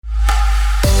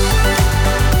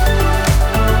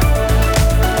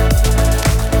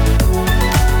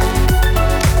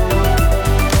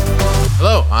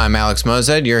I'm Alex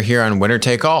Mozed. You're here on Winner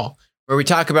Take All, where we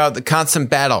talk about the constant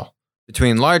battle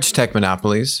between large tech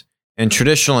monopolies and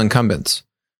traditional incumbents.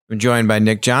 I'm joined by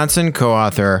Nick Johnson,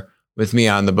 co-author with me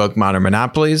on the book Modern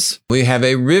Monopolies. We have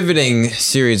a riveting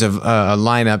series of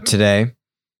lineup today,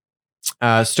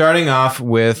 starting off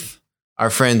with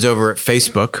our friends over at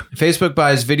Facebook. Facebook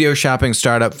buys video shopping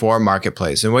startup for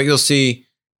Marketplace. And what you'll see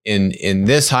in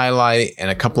this highlight and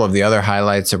a couple of the other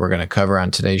highlights that we're going to cover on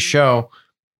today's show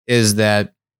is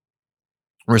that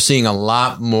we're seeing a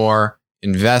lot more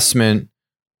investment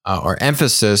or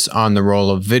emphasis on the role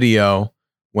of video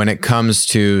when it comes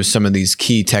to some of these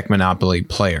key tech monopoly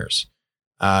players.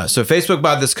 So Facebook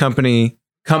bought this company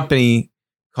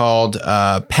called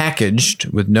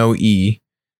Packaged with no E.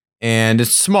 And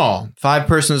it's small,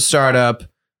 5-person startup,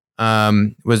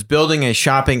 was building a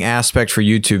shopping aspect for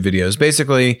YouTube videos.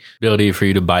 Basically, ability for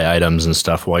you to buy items and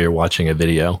stuff while you're watching a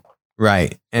video.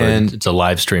 Right. And it's a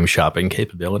live stream shopping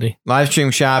capability. Live stream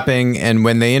shopping. And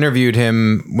when they interviewed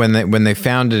him, when they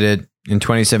founded it in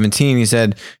 2017, he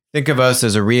said, think of us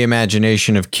as a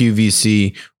reimagination of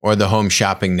QVC or the home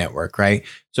shopping network, right?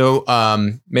 So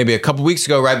maybe a couple weeks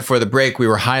ago, right before the break, we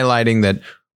were highlighting that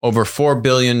over $4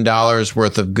 billion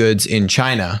worth of goods in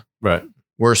China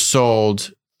were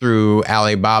sold through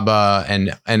Alibaba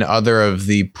and other of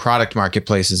the product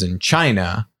marketplaces in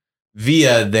China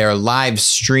via their live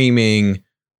streaming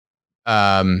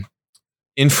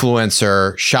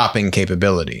influencer shopping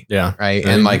capability. Yeah. Right.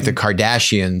 And like the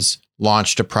Kardashians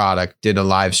launched a product, did a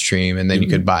live stream, and then you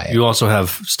could buy it. You also have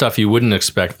stuff you wouldn't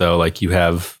expect, though. Like you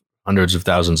have hundreds of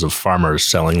thousands of farmers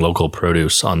selling local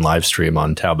produce on live stream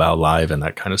on Taobao Live and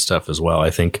that kind of stuff as well. I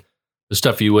think the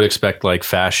stuff you would expect, like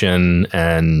fashion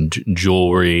and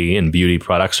jewelry and beauty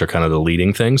products, are kind of the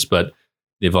leading things, but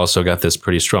they've also got this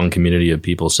pretty strong community of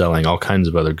people selling all kinds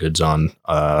of other goods on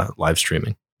live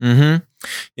streaming. Mm-hmm.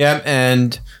 Yeah.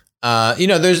 And,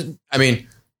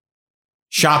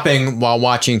 shopping while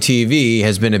watching TV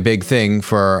has been a big thing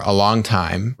for a long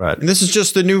time. Right. And this is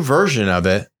just the new version of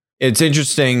it. It's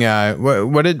interesting.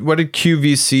 What did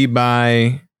QVC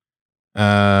buy?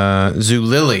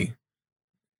 Zulily.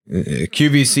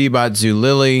 QVC bought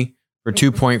Zulily for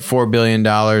 $2.4 billion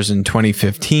in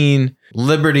 2015.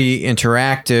 Liberty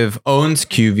Interactive owns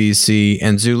QVC,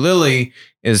 and Zulily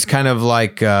is kind of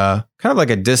like a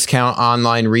discount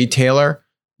online retailer,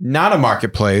 not a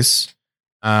marketplace.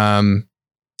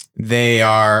 They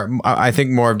are, I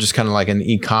think, more of just kind of like an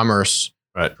e-commerce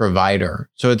provider.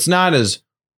 So it's not as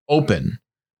open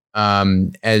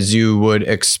as you would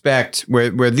expect,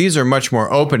 where these are much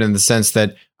more open in the sense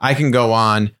that I can go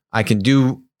on, I can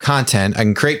do content, I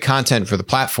can create content for the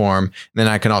platform, and then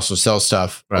I can also sell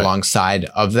stuff alongside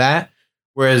of that.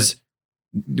 Whereas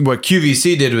what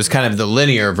QVC did was kind of the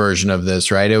linear version of this,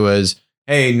 right? It was,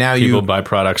 hey, now people buy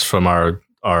products from our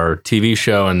TV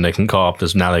show and they can call up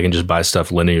this. Now they can just buy stuff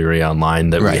linearly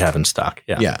online that we have in stock.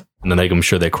 Yeah. And then I'm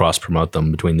sure they cross promote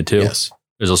them between the two. Yes.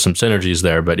 There's some synergies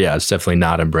there, but yeah, it's definitely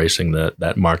not embracing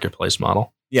that marketplace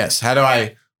model. Yes. How do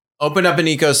I open up an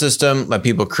ecosystem, let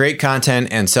people create content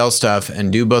and sell stuff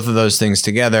and do both of those things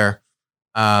together?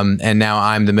 And now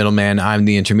I'm the middleman. I'm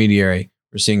the intermediary.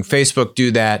 We're seeing Facebook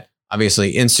do that.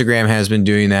 Obviously, Instagram has been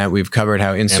doing that. We've covered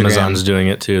how Amazon's doing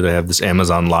it too. They have this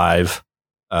Amazon Live,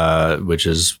 which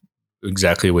is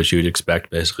exactly what you'd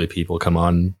expect. Basically, people come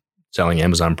on selling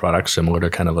Amazon products similar to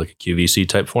kind of like a QVC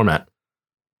type format.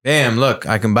 Bam, look,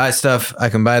 I can buy stuff. I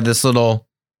can buy this little,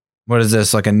 what is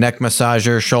this? Like a neck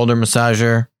massager, shoulder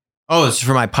massager. Oh, it's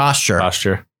for my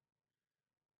posture.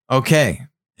 Okay.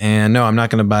 And no, I'm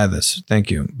not going to buy this. Thank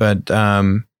you. But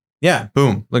yeah,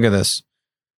 boom, look at this.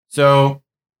 So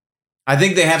I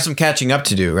think they have some catching up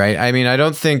to do, right? I mean, I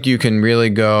don't think you can really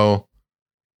go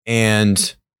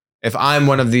and if I'm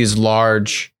one of these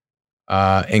large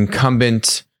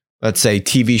incumbent, let's say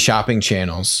TV shopping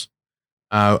channels,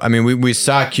 we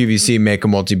saw QVC make a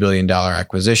multi-billion-dollar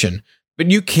acquisition,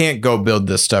 but you can't go build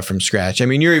this stuff from scratch. I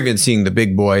mean, you're even seeing the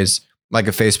big boys like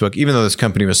a Facebook, even though this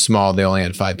company was small, they only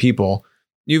had 5 people.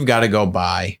 You've got to go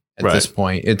buy at this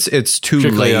point. It's too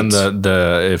late. On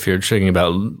the if you're thinking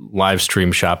about live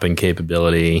stream shopping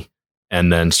capability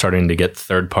and then starting to get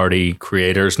third-party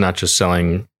creators, not just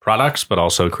selling products, but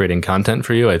also creating content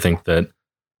for you, I think that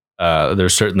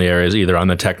there's certainly areas either on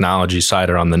the technology side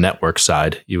or on the network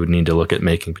side, you would need to look at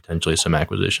making potentially some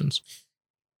acquisitions.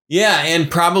 Yeah, and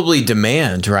probably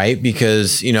demand, right?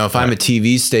 Because, if I'm a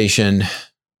TV station,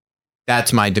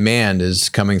 that's my demand is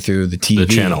coming through the TV. The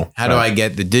channel. How do I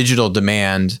get the digital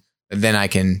demand that then I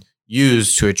can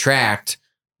use to attract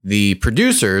the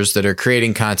producers that are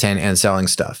creating content and selling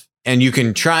stuff? And you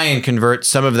can try and convert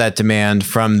some of that demand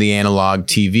from the analog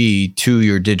TV to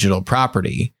your digital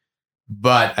property.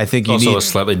 But I think you also need a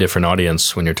slightly different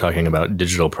audience when you're talking about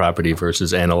digital property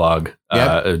versus analog.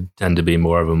 Tend to be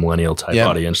more of a millennial type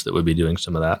audience that would be doing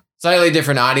some of that. Slightly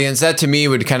different audience. That to me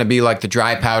would kind of be like the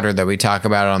dry powder that we talk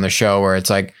about on the show, where it's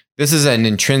like, this is an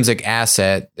intrinsic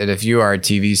asset that if you are a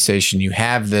TV station, you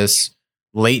have this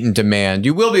latent demand.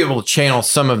 You will be able to channel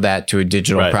some of that to a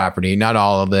digital property, not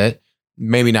all of it,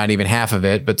 maybe not even half of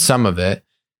it, but some of it,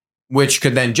 which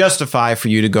could then justify for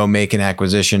you to go make an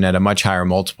acquisition at a much higher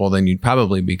multiple than you'd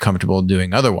probably be comfortable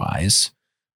doing otherwise.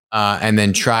 And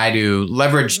then try to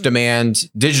leverage demand,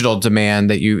 digital demand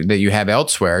that you have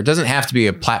elsewhere. It doesn't have to be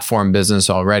a platform business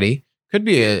already. Could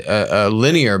be a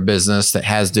linear business that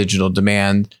has digital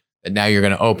demand that now you're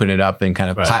going to open it up and kind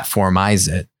of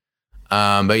platformize it.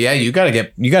 But yeah, you got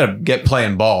to get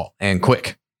playing ball and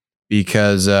quick,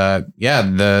 because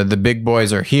the big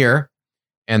boys are here.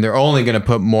 And they're only going to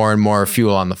put more and more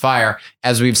fuel on the fire.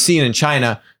 As we've seen in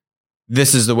China,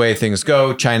 this is the way things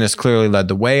go. China's clearly led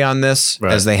the way on this,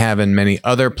 as they have in many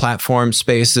other platform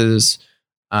spaces.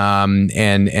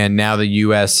 And now the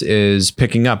U.S. is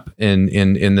picking up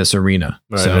in this arena.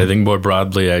 Right. So I think more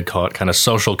broadly, I'd call it kind of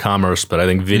social commerce, but I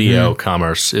think video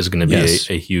commerce is going to be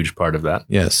a huge part of that.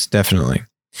 Yes, definitely.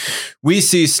 We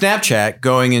see Snapchat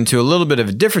going into a little bit of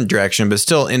a different direction, but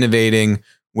still innovating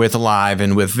with live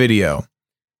and with video.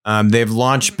 They've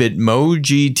launched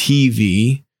Bitmoji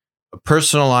TV, a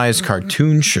personalized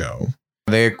cartoon show.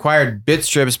 They acquired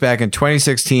Bitstrips back in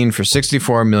 2016 for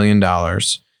 $64 million.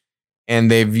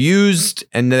 And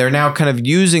they're now kind of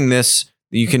using this.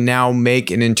 You can now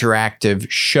make an interactive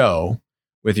show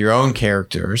with your own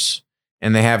characters.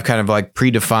 And they have kind of like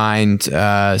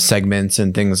predefined segments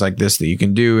and things like this that you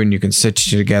can do. And you can stitch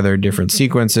together different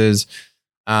sequences.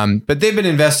 But they've been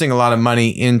investing a lot of money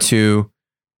into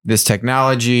this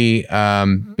technology,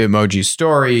 Bitmoji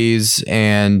stories,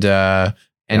 and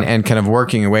kind of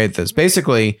working away at this.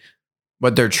 Basically,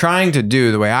 what they're trying to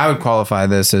do, the way I would qualify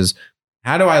this, is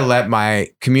how do I let my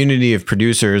community of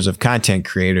producers, of content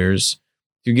creators,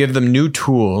 to give them new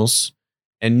tools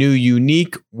and new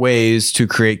unique ways to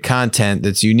create content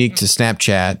that's unique to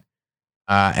Snapchat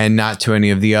and not to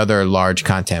any of the other large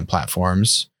content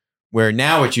platforms, where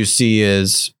now what you see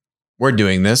is we're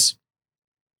doing this,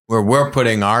 where we're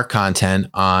putting our content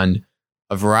on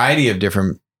a variety of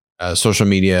different social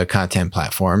media content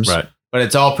platforms, but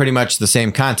it's all pretty much the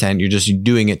same content. You're just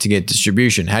doing it to get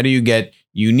distribution. How do you get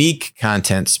unique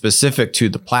content specific to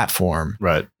the platform,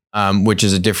 which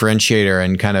is a differentiator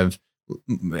and kind of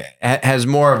has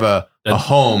more of a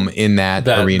home in that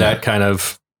arena? That kind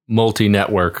of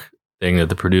multi-network thing that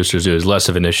the producers do is less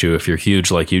of an issue if you're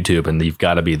huge like YouTube and you've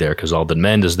got to be there because all the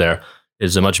demand is there.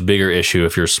 Is a much bigger issue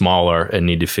if you're smaller and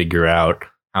need to figure out,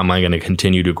 how am I going to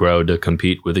continue to grow to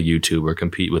compete with a YouTube or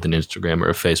compete with an Instagram or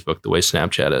a Facebook the way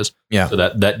Snapchat is? Yeah. So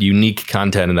that unique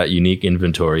content and that unique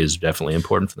inventory is definitely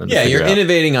important for them to figure out. Yeah, you're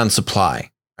innovating on supply,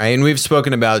 right? And we've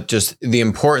spoken about just the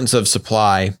importance of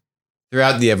supply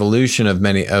throughout the evolution of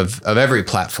many of every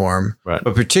platform, but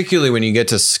particularly when you get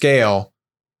to scale,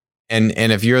 and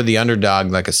if you're the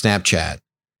underdog like a Snapchat,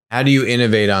 how do you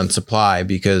innovate on supply?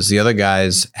 Because the other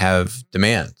guys have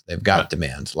demand. They've got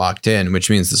demand locked in, which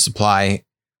means the supply,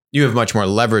 you have much more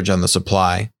leverage on the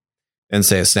supply than,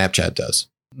 say, a Snapchat does.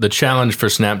 The challenge for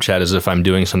Snapchat is, if I'm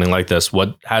doing something like this,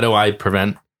 how do I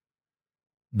prevent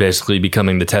basically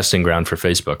becoming the testing ground for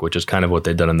Facebook, which is kind of what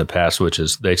they've done in the past, which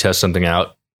is they test something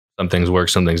out, some things work,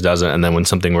 some things doesn't. And then when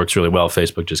something works really well,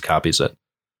 Facebook just copies it.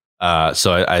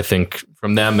 So I think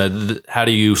from them, how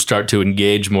do you start to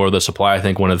engage more of the supply? I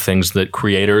think one of the things that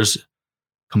creators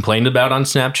complained about on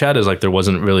Snapchat is like there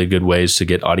wasn't really good ways to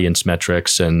get audience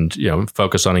metrics and,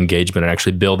 focus on engagement and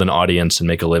actually build an audience and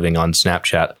make a living on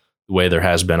Snapchat the way there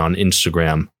has been on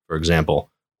Instagram, for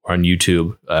example, or on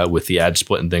YouTube with the ad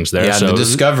split and things there. Yeah, so the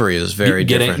discovery is very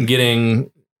different.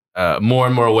 Getting more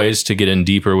and more ways to get in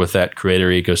deeper with that creator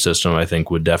ecosystem, I think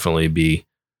would definitely be.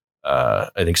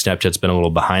 I think Snapchat's been a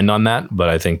little behind on that, but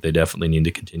I think they definitely need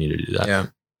to continue to do that. Yeah.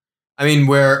 I mean,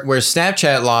 where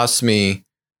Snapchat lost me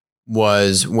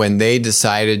was when they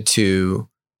decided to,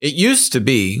 it used to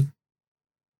be,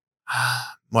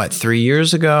 3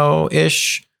 years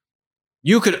ago-ish,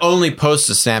 you could only post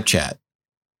a Snapchat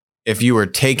if you were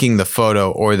taking the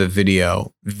photo or the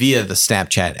video via the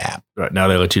Snapchat app. Right. Now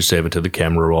they let you save it to the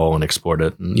camera roll and export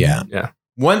it. Yeah.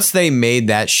 Once they made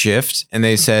that shift and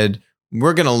they said,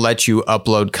 we're going to let you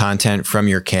upload content from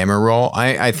your camera roll,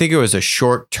 I think it was a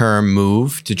short-term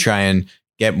move to try and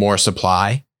get more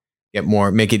supply,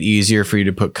 make it easier for you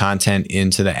to put content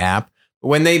into the app.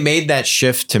 When they made that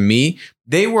shift to me,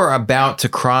 they were about to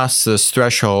cross this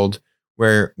threshold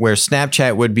where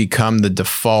Snapchat would become the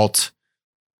default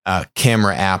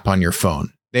camera app on your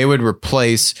phone. They would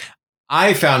replace.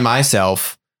 I found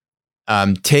myself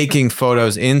taking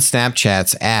photos in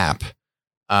Snapchat's app,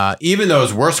 even though it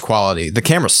was worse quality. The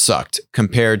camera sucked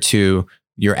compared to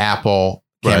your Apple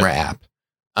camera app.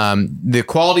 The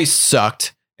quality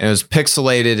sucked, and it was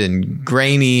pixelated and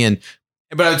grainy,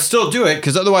 but I would still do it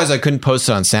because otherwise I couldn't post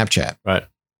it on Snapchat. Right.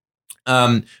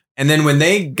 And then when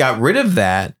they got rid of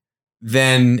that,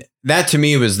 then that to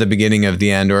me was the beginning of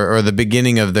the end, or the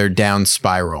beginning of their down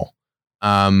spiral,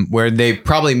 where they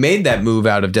probably made that move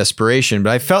out of desperation.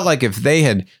 But I felt like if they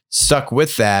had stuck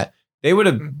with that, they would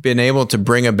have been able to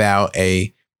bring about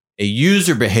a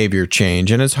user behavior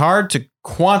change. And it's hard to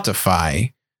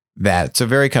quantify that. It's a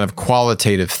very kind of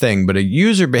qualitative thing, but a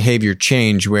user behavior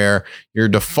change where your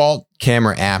default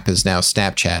camera app is now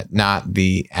Snapchat, not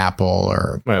the Apple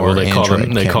or right. Or Well, they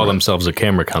Android call themselves a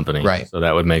camera company, right? So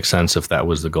that would make sense if that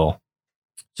was the goal.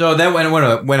 So that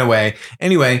went away.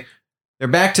 Anyway, they're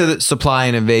back to the supply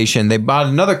innovation. They bought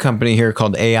another company here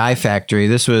called AI Factory.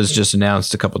 This was just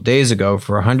announced a couple of days ago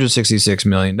for $166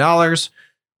 million,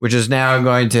 which is now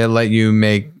going to let you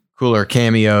make cooler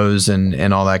cameos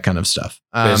and all that kind of stuff.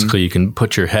 Basically, you can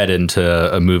put your head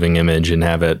into a moving image and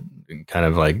have it kind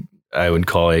of like, I would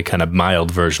call a kind of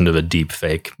mild version of a deep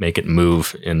fake, make it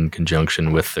move in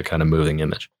conjunction with the kind of moving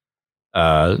image.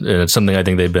 And it's something I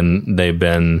think they've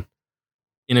been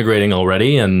integrating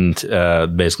already, and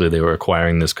basically they were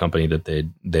acquiring this company that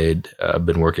they'd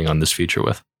been working on this feature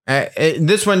with.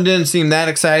 This one didn't seem that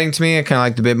exciting to me. I kind of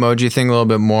like the Bitmoji thing a little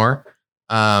bit more.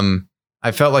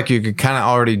 I felt like you could kind of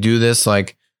already do this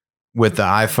like with the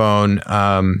iPhone,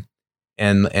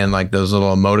 and like those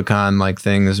little emoticon like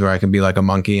things where I can be like a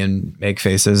monkey and make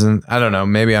faces. And I don't know,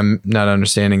 maybe I'm not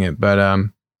understanding it, but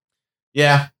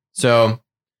yeah. So,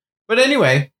 but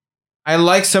anyway, I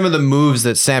like some of the moves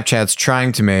that Snapchat's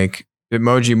trying to make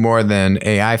Bitmoji more than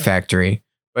AI Factory.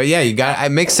 But yeah,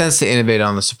 it makes sense to innovate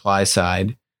on the supply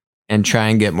side and try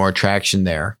and get more traction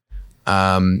there.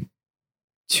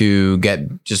 To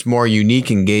get just more unique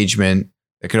engagement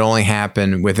that could only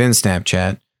happen within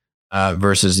Snapchat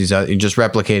versus these other, just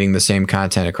replicating the same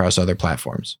content across other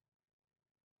platforms.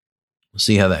 We'll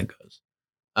see how that goes.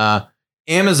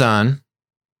 Amazon.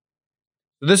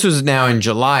 This was now in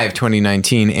July of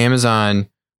 2019. Amazon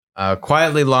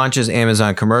quietly launches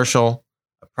Amazon Commercial,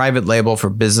 a private label for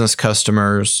business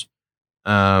customers.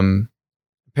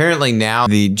 Apparently now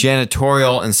the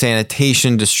janitorial and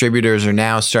sanitation distributors are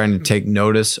now starting to take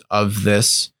notice of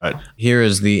this. Right. Here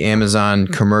is the Amazon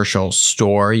Commercial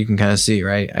store. You can kind of see,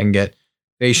 right? I can get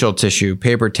facial tissue,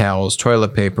 paper towels,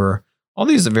 toilet paper. All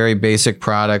these are very basic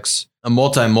products. A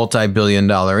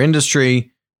multi-billion-dollar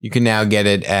industry. You can now get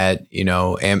it at,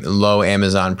 low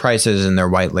Amazon prices and their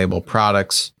white label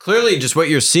products. Clearly, just what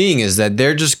you're seeing is that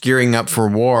they're just gearing up for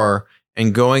war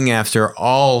and going after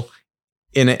all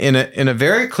in a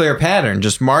very clear pattern,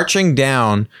 just marching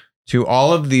down to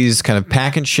all of these kind of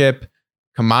pack and ship,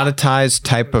 commoditized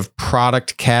type of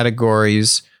product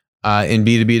categories in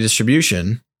B2B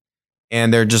distribution.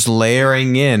 And they're just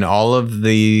layering in all of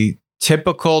the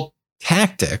typical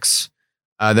tactics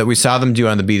that we saw them do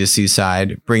on the B2C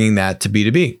side, bringing that to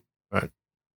B2B. Right.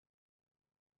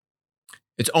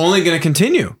 It's only going to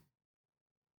continue.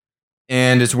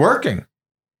 And it's working.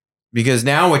 Because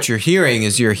now what you're hearing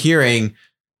is the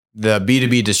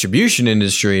B2B distribution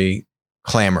industry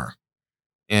clamor.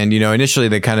 And, initially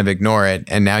they kind of ignore it.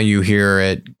 And now you hear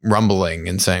it rumbling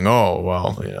and saying, oh,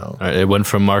 well, It went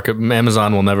from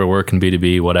Amazon will never work in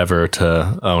B2B, whatever,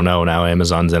 to, oh no, now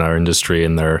Amazon's in our industry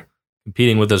and they're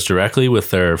competing with us directly with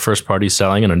their first party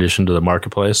selling in addition to the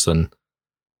marketplace. And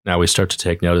now we start to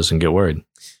take notice and get worried.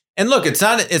 And look, it's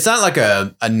not like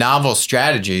a novel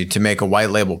strategy to make a white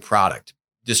label product.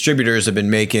 Distributors have been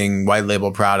making white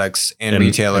label products and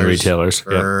retailers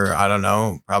for, yep. I don't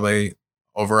know, probably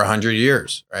over 100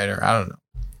 years, right? Or I don't know,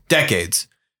 decades.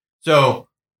 So,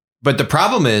 but the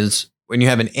problem is when you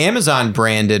have an Amazon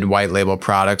branded white label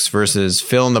products versus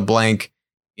fill in the blank,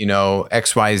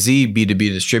 XYZ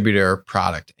B2B distributor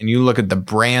product, and you look at the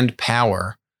brand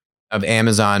power of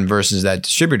Amazon versus that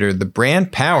distributor, the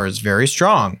brand power is very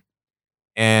strong.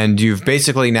 And you've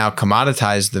basically now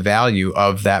commoditized the value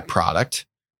of that product.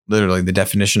 Literally the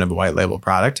definition of a white label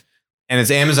product. And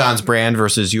it's Amazon's brand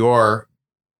versus your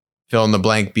fill in the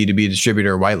blank B2B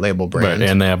distributor white label brand. Right,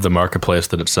 and they have the marketplace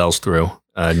that it sells through,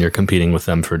 and you're competing with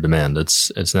them for demand.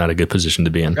 It's not a good position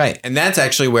to be in. Right. And that's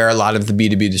actually where a lot of the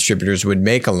B2B distributors would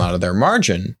make a lot of their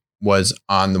margin was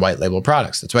on the white label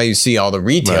products. That's why you see all the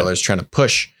retailers trying to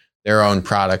push their own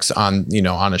products on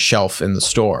a shelf in the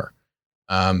store,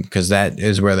 because that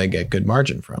is where they get good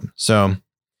margin from. So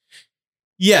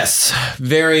yes,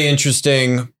 very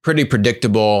interesting, pretty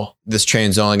predictable. This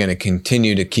train's only going to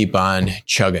continue to keep on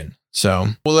chugging. So,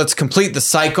 well, let's complete the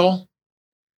cycle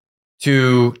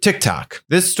to TikTok.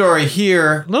 This story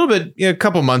here, a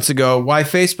couple months ago, why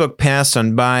Facebook passed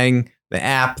on buying the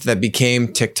app that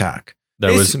became TikTok.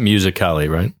 That was Musical.ly,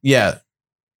 right? Yeah.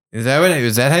 Is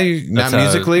that how you, not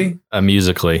Musical.ly?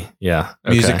 Musical.ly, yeah.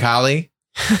 Okay. Musical.ly?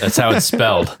 That's how it's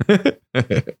spelled.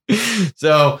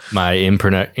 So my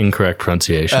incorrect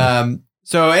pronunciation.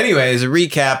 So anyways, a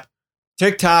recap.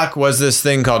 TikTok was this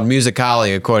thing called Musical.ly,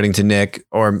 according to Nick,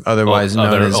 or otherwise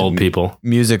known as old people.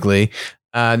 Musical.ly.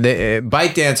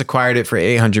 ByteDance acquired it for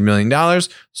 $800 million.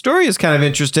 Story is kind of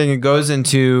interesting. It goes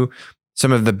into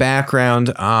some of the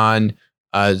background on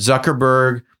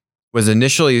Zuckerberg was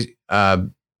initially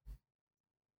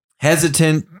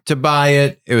hesitant to buy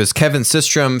it. It was Kevin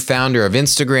Systrom, founder of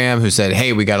Instagram, who said,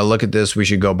 hey, we got to look at this. We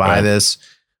should go buy this,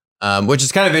 which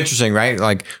is kind of interesting, right?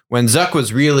 Like when Zuck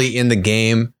was really in the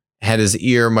game, had his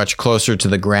ear much closer to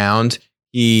the ground,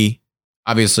 he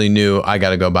obviously knew I got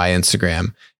to go buy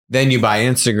Instagram. Then you buy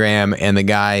Instagram and the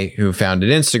guy who founded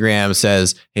Instagram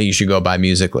says, hey, you should go buy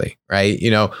Musical.ly, right?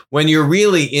 When you're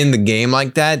really in the game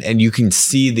like that and you can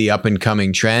see the up and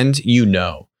coming trend,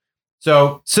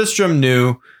 So Systrom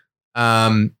knew.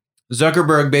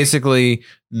 Zuckerberg, basically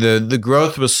the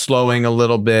growth was slowing a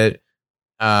little bit.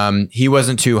 He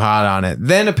wasn't too hot on it.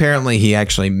 Then apparently he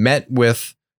actually met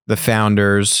with the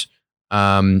founders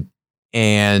and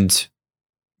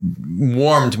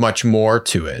warmed much more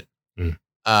to it.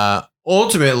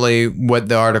 Ultimately, what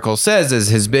the article says is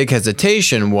his big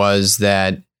hesitation was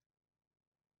that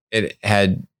it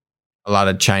had a lot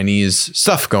of Chinese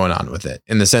stuff going on with it,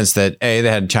 in the sense that A, they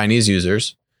had Chinese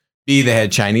users, B, they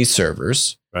had Chinese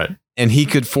servers. Right. And he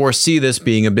could foresee this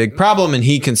being a big problem. And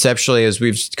he conceptually, as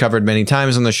we've covered many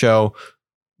times on the show,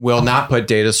 will not put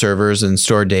data servers and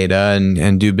store data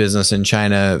and do business in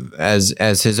China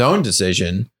as his own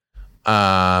decision.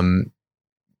 Even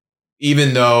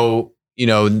though,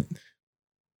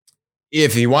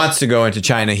 if he wants to go into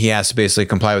China, he has to basically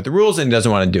comply with the rules, and he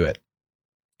doesn't want to do it.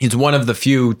 He's one of the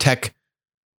few tech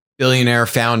billionaire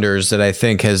founders that I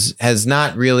think has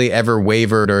not really ever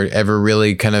wavered or ever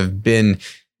really kind of been.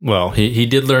 Well, he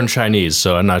did learn Chinese,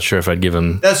 so I'm not sure if I'd give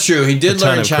him. That's true. He did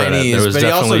learn Chinese. There was but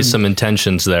definitely he also some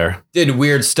intentions there. Did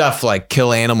weird stuff like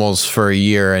kill animals for a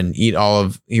year and eat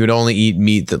he would only eat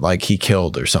meat that like he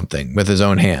killed or something with his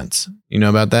own hands. You know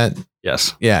about that?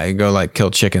 Yes. Yeah, he'd go like kill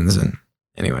chickens and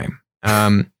anyway.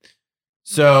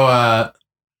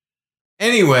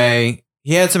 Anyway,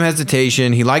 he had some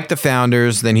hesitation. He liked the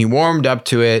founders. Then he warmed up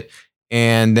to it,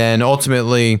 and then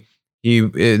ultimately,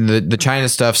 the China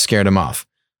stuff scared him off.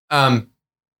 I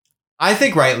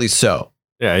think rightly so.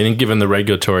 Yeah, I think given the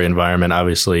regulatory environment,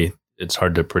 obviously it's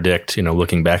hard to predict.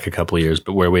 Looking back a couple of years,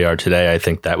 but where we are today, I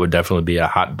think that would definitely be a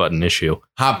hot button issue.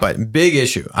 Hot button, big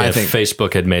issue. I think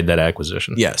Facebook had made that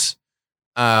acquisition. Yes.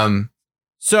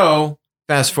 So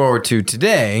fast forward to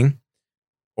today,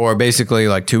 or basically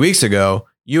like 2 weeks ago,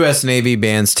 U.S. Navy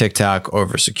bans TikTok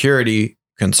over security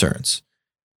concerns.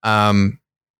 This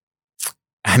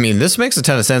makes a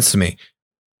ton of sense to me.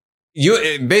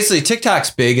 Basically,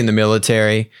 TikTok's big in the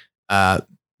military,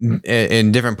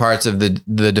 in different parts of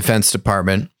the Defense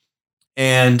Department,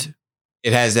 and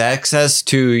it has access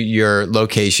to your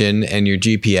location and your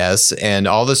GPS and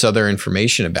all this other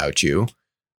information about you.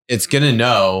 It's gonna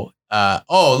know.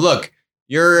 Oh, look.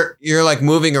 You're like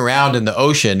moving around in the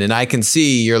ocean, and I can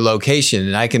see your location,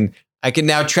 and I can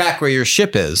now track where your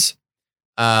ship is.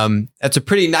 That's a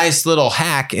pretty nice little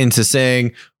hack into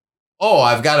saying, oh,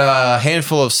 I've got a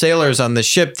handful of sailors on the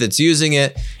ship that's using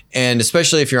it. And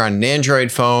especially if you're on an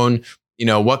Android phone,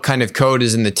 what kind of code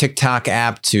is in the TikTok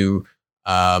app to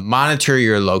monitor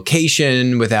your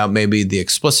location without maybe the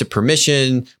explicit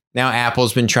permission. Now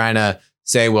Apple's been trying to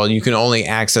say, well, you can only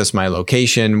access my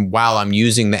location while I'm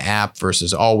using the app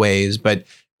versus always. But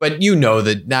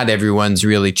that not everyone's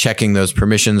really checking those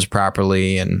permissions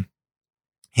properly and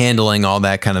handling all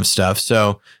that kind of stuff.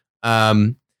 So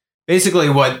basically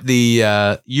what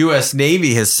the U.S.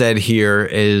 Navy has said here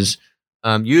is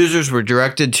users were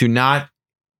directed to not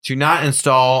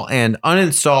install and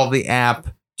uninstall the app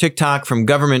TikTok from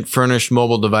government furnished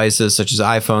mobile devices such as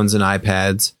iPhones and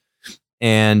iPads.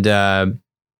 And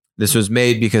this was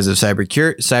made because of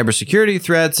cybersecurity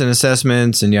threats and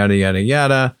assessments and yada, yada,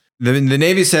 yada. The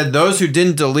Navy said those who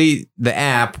didn't delete the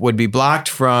app would be blocked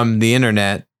from the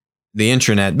intranet,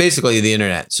 basically the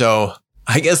internet. So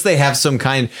I guess they have some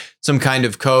kind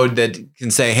of code that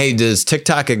can say, hey, does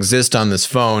TikTok exist on this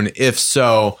phone? If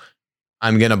so,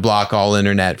 I'm going to block all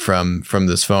internet from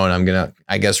this phone. I'm going to,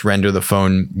 I guess, render the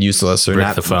phone useless or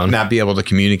not be able to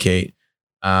communicate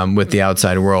with the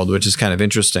outside world, which is kind of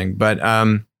interesting. But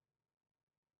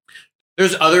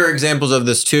there's other examples of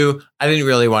this too. I didn't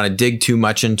really want to dig too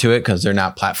much into it because they're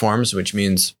not platforms, which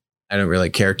means I don't really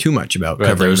care too much about covering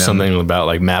them. There was something about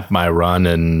like Map My Run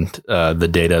and the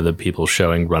data that people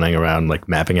showing running around, like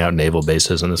mapping out naval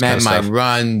bases and this kind of stuff. Map My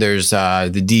Run. There's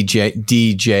the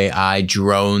DJI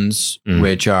drones,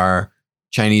 which are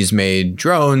Chinese-made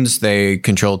drones. They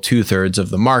control 2/3 of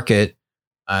the market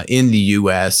in the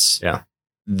U.S. Yeah.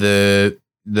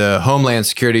 The Homeland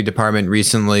Security Department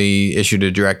recently issued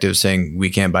a directive saying we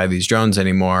can't buy these drones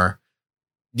anymore.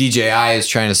 DJI is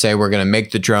trying to say we're going to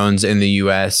make the drones in the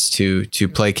U.S. to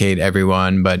placate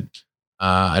everyone, but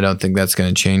I don't think that's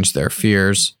going to change their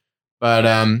fears. But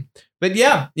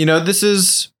yeah,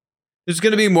 there's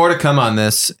going to be more to come on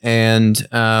this, and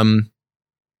I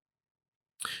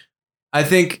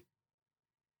think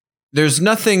there's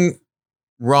nothing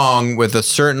wrong with a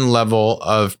certain level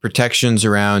of protections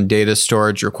around data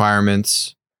storage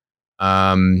requirements,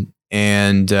 and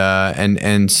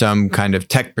some kind of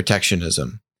tech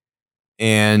protectionism.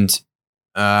 And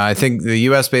I think the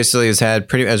U.S. basically has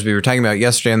had as we were talking about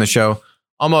yesterday on the show,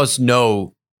 almost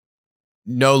no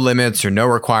limits or no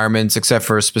requirements except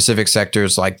for specific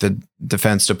sectors like the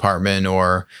Defense Department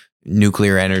or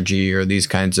nuclear energy or these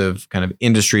kinds of kind of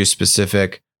industry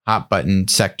specific hot button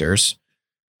sectors.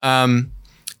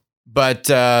 But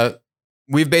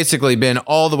we've basically been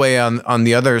all the way on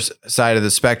the other side of the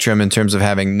spectrum in terms of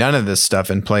having none of this stuff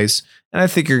in place. And I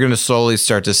think you're going to slowly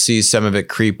start to see some of it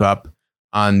creep up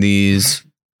on these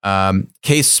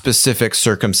case-specific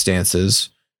circumstances,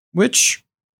 which,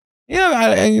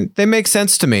 they make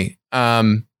sense to me.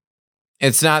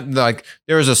 It's not like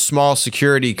there was a small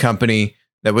security company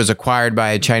that was acquired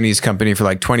by a Chinese company for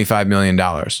like $25 million.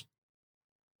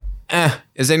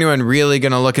 Is anyone really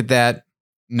going to look at that?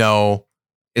 No.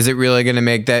 Is it really going to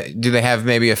make that? Do they have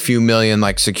maybe a few million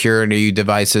like security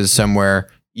devices somewhere?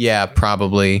 Yeah,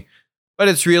 probably. But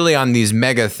it's really on these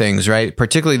mega things, right?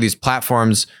 Particularly these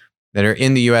platforms that are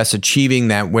in the US achieving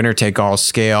that winner take all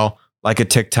scale, like a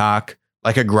TikTok,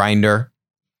 like a Grindr.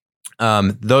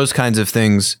 Those kinds of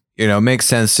things, make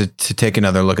sense to take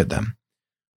another look at them.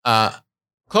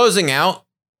 Closing out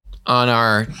on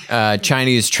our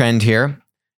Chinese trend here.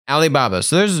 Alibaba.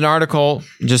 So there's an article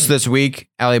just this week.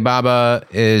 Alibaba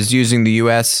is using the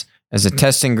US as a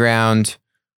testing ground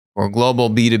for global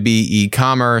B2B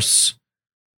e-commerce.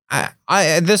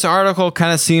 This article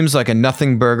kind of seems like a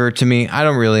nothing burger to me. I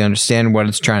don't really understand what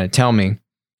it's trying to tell me,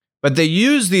 but they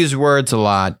use these words a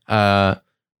lot.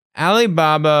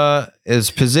 Alibaba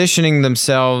is positioning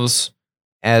themselves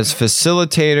as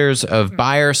facilitators of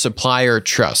buyer-supplier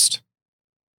trust.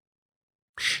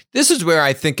 This is where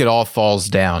I think it all falls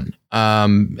down,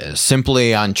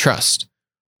 simply on trust.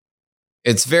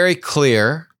 It's very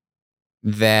clear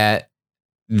that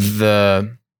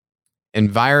the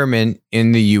environment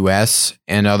in the US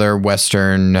and other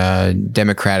Western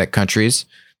democratic countries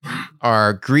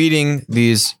are greeting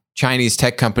these Chinese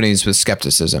tech companies with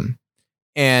skepticism.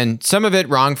 And some of it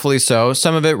wrongfully so,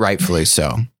 some of it rightfully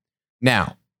so.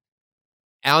 Now,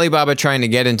 Alibaba trying to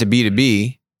get into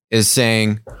B2B is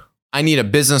saying, I need a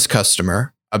business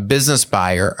customer, a business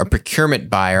buyer, a procurement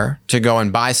buyer to go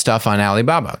and buy stuff on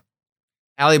Alibaba.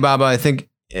 Alibaba, I think,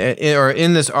 or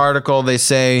in this article, they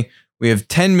say we have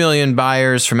 10 million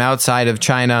buyers from outside of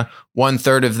China.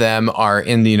 1/3 of them are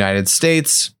in the United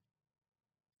States.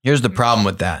 Here's the problem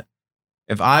with that.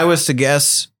 If I was to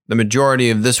guess the majority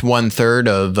of this 1/3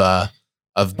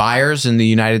 of buyers in the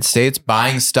United States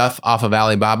buying stuff off of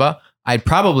Alibaba, I'd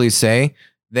probably say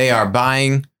they are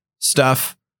buying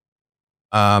stuff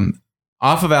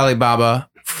off of Alibaba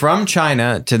from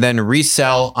China to then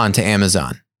resell onto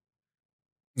Amazon.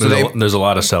 So there's a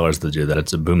lot of sellers that do that.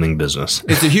 It's a booming business.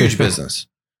 It's a huge business.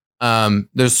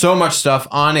 There's so much stuff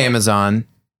on Amazon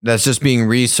that's just being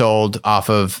resold off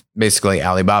of basically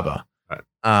Alibaba.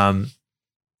 Right.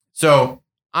 So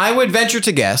I would venture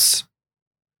to guess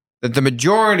that the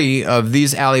majority of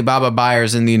these Alibaba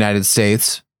buyers in the United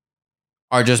States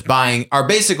are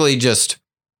basically just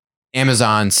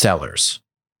Amazon sellers,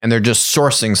 and they're just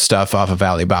sourcing stuff off of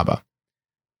Alibaba.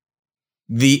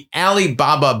 The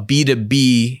Alibaba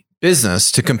B2B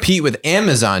business, to compete with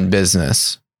Amazon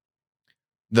business,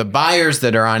 the buyers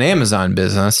that are on Amazon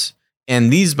business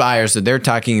and these buyers that they're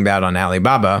talking about on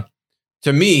Alibaba,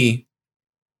 to me,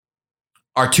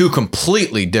 are two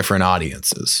completely different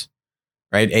audiences,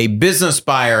 right? A business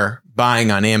buyer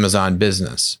buying on Amazon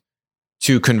Business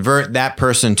to convert that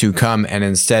person to come and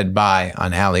instead buy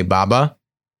on Alibaba.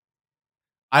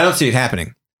 I don't see it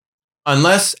happening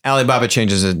unless Alibaba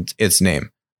changes its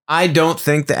name. I don't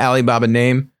think the Alibaba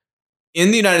name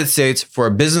in the United States for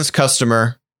a business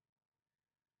customer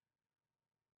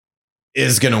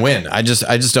is going to win. I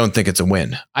just don't think it's a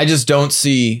win. I just don't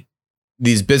see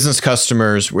these business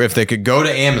customers where if they could go to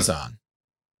Amazon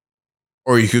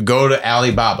or you could go to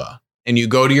Alibaba and you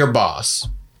go to your boss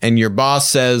and your boss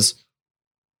says,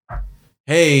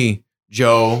 "Hey,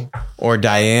 Joe or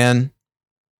Diane,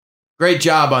 great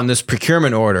job on this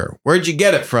procurement order. Where'd you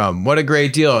get it from? What a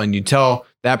great deal." And you tell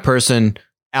that person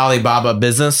Alibaba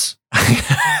Business.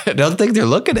 I don't think they're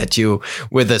looking at you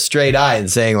with a straight eye and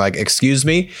saying like, "Excuse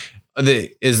me,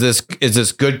 is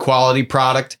this good quality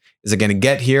product? Is it going to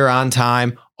get here on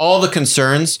time?" All the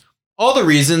concerns, all the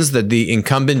reasons that the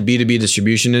incumbent B2B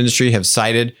distribution industry have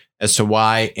cited as to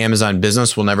why Amazon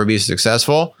Business will never be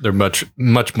successful. They're much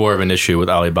more of an issue with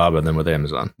Alibaba than with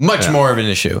Amazon. Much more of an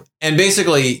issue. And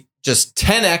basically just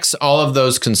 10x all of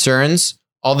those concerns,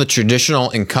 all the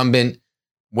traditional incumbent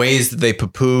ways that they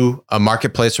poo-poo a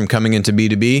marketplace from coming into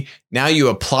B2B. Now you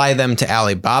apply them to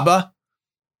Alibaba.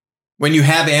 When you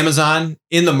have Amazon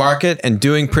in the market and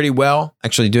doing pretty well,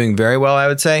 actually doing very well, I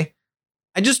would say,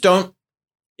 I just don't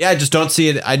see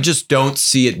it. I just don't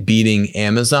see it beating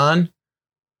Amazon.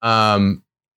 And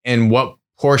what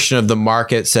portion of the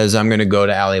market says I'm going to go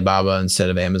to Alibaba instead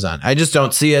of Amazon? I just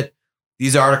don't see it.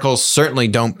 These articles certainly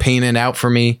don't paint it out for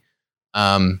me.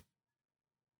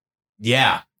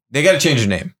 Yeah, they got to change their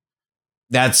name.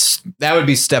 That would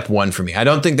be step one for me. I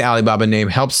don't think the Alibaba name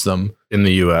helps them in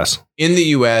the U.S.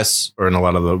 Or in a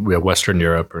lot of the Western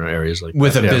Europe or areas like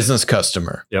with that. A business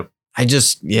customer. Yep. I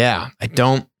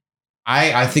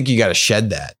think you got to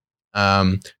shed that.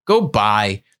 Go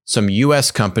buy some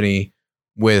U.S. company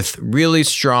with really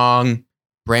strong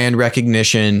brand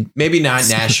recognition. Maybe not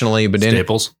nationally, but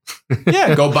Staples.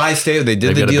 Yeah, go buy Staples. They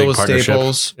did the deal with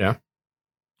Staples. Yeah.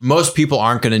 Most people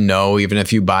aren't going to know, even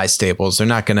if you buy Staples, they're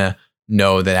not going to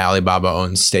know that Alibaba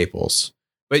owns Staples.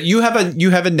 But you have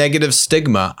a negative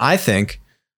stigma, I think.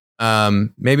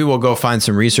 Maybe we'll go find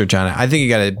some research on it. I think you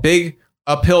got a big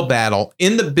uphill battle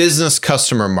in the business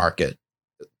customer market,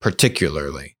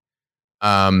 particularly,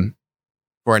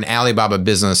 for an Alibaba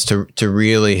business to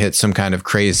really hit some kind of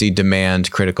crazy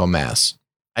demand critical mass.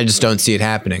 I just don't see it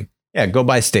happening. Yeah, go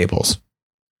buy Staples.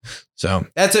 So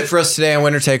that's it for us today on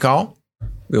Winner Take All.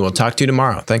 We will talk to you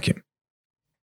tomorrow. Thank you.